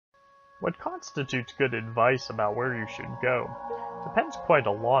What constitutes good advice about where you should go depends quite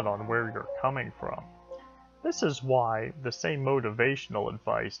a lot on where you're coming from. This is why the same motivational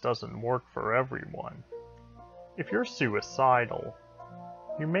advice doesn't work for everyone. If you're suicidal,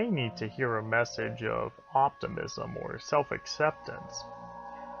 you may need to hear a message of optimism or self-acceptance.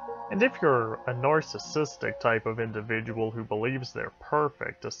 And if you're a narcissistic type of individual who believes they're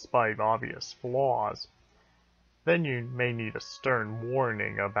perfect despite obvious flaws, then you may need a stern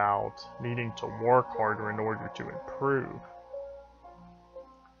warning about needing to work harder in order to improve.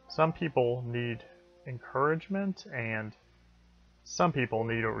 Some people need encouragement, and some people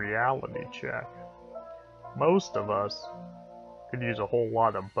need a reality check. Most of us could use a whole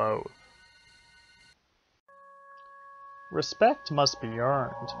lot of both. Respect must be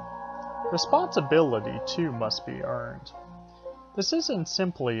earned. Responsibility, too, must be earned. This isn't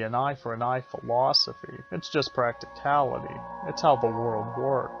simply an eye for an eye philosophy, it's just practicality. It's how the world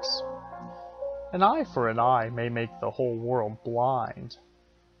works. An eye for an eye may make the whole world blind,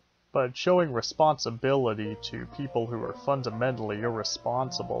 but showing responsibility to people who are fundamentally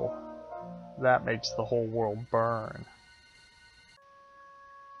irresponsible, that makes the whole world burn.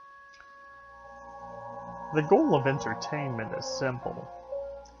 The goal of entertainment is simple.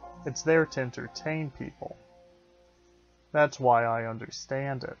 It's there to entertain people. That's why I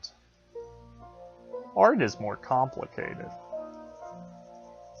understand it. Art is more complicated.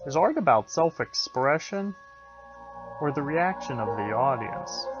 Is art about self-expression or the reaction of the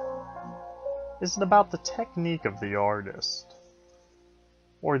audience? Is it about the technique of the artist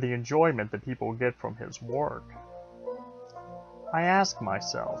or the enjoyment that people get from his work? I ask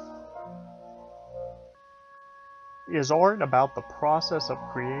myself, is art about the process of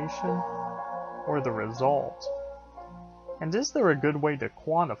creation or the result? And is there a good way to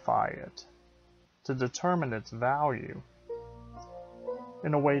quantify it, to determine its value,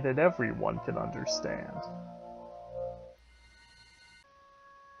 in a way that everyone can understand?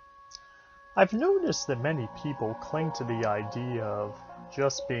 I've noticed that many people cling to the idea of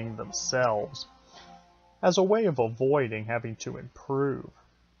just being themselves as a way of avoiding having to improve.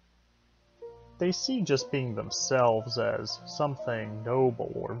 They see just being themselves as something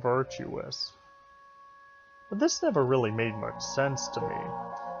noble or virtuous. But this never really made much sense to me,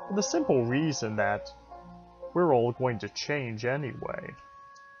 for the simple reason that we're all going to change anyway.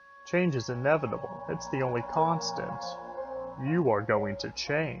 Change is inevitable. It's the only constant. You are going to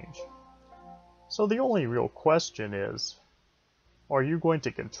change. So the only real question is, are you going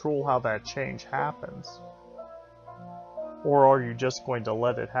to control how that change happens? Or are you just going to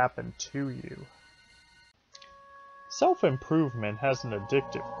let it happen to you? Self-improvement has an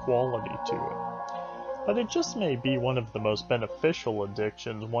addictive quality to it, but it just may be one of the most beneficial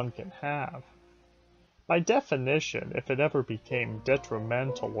addictions one can have. By definition, if it ever became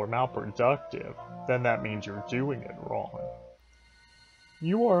detrimental or malproductive, then that means you're doing it wrong.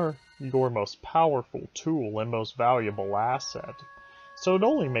 You are your most powerful tool and most valuable asset, so it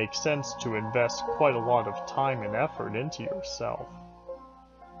only makes sense to invest quite a lot of time and effort into yourself.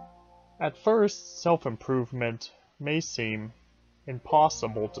 At first, self-improvement may seem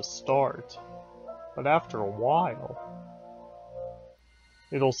impossible to start, but after a while,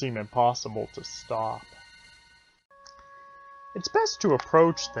 it'll seem impossible to stop. It's best to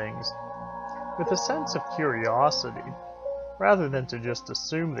approach things with a sense of curiosity, rather than to just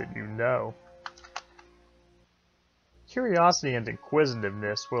assume that you know. Curiosity and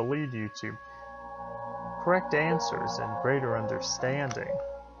inquisitiveness will lead you to correct answers and greater understanding,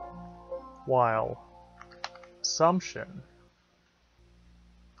 while assumption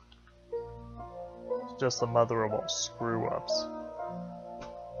is just the mother of all screw-ups.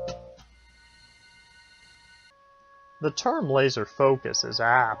 The term laser focus is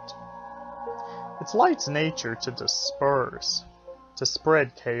apt. It's light's nature to disperse, to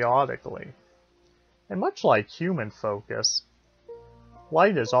spread chaotically. And much like human focus,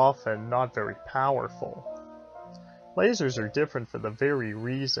 light is often not very powerful. Lasers are different for the very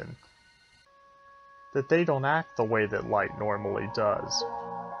reason that they don't act the way that light normally does.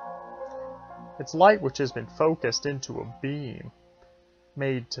 It's light which has been focused into a beam,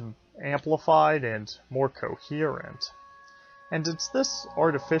 made to amplified and more coherent. And it's this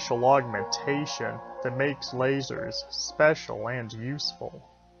artificial augmentation that makes lasers special and useful.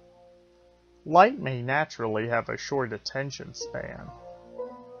 Light may naturally have a short attention span,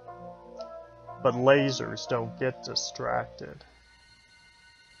 but lasers don't get distracted.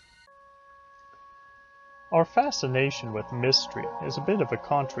 Our fascination with mystery is a bit of a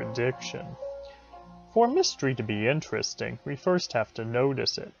contradiction. For mystery to be interesting, we first have to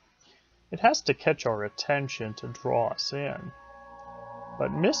notice it. It has to catch our attention to draw us in.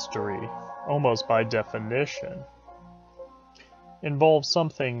 But mystery, almost by definition, involves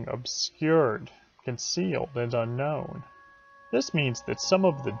something obscured, concealed, and unknown. This means that some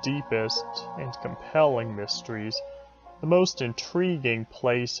of the deepest and compelling mysteries, the most intriguing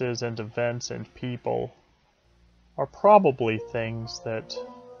places and events and people, are probably things that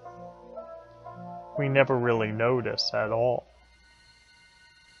we never really notice at all.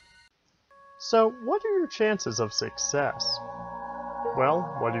 So, what are your chances of success?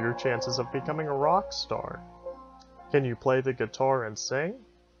 Well, what are your chances of becoming a rock star? Can you play the guitar and sing?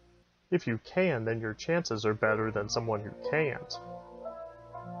 If you can, then your chances are better than someone who can't.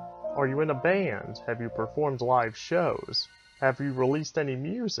 Are you in a band? Have you performed live shows? Have you released any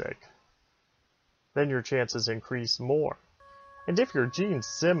music? Then your chances increase more. And if you're Gene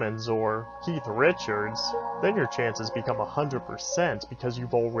Simmons or Keith Richards, then your chances become 100% because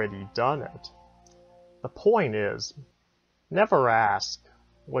you've already done it. The point is, never ask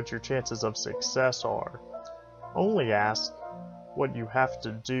what your chances of success are. Only ask what you have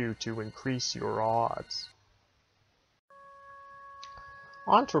to do to increase your odds.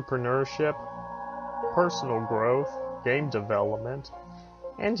 Entrepreneurship, personal growth, game development,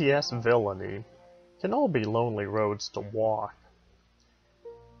 and yes, villainy can all be lonely roads to walk.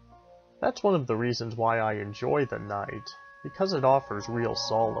 That's one of the reasons why I enjoy the night, because it offers real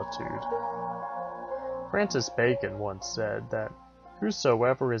solitude. Francis Bacon once said that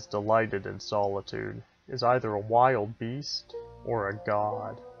whosoever is delighted in solitude is either a wild beast or a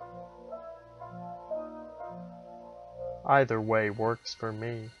god. Either way works for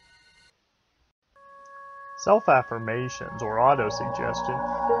me. Self-affirmations or auto-suggestion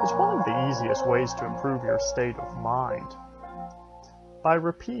is one of the easiest ways to improve your state of mind. By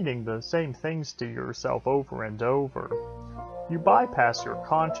repeating the same things to yourself over and over, you bypass your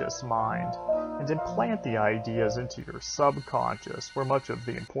conscious mind and implant the ideas into your subconscious, where much of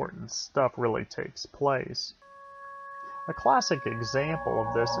the important stuff really takes place. A classic example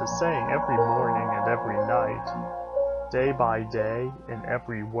of this is saying every morning and every night, day by day, in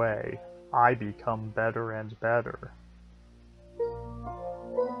every way, I become better and better.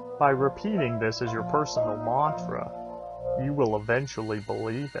 By repeating this as your personal mantra, you will eventually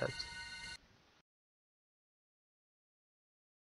believe it.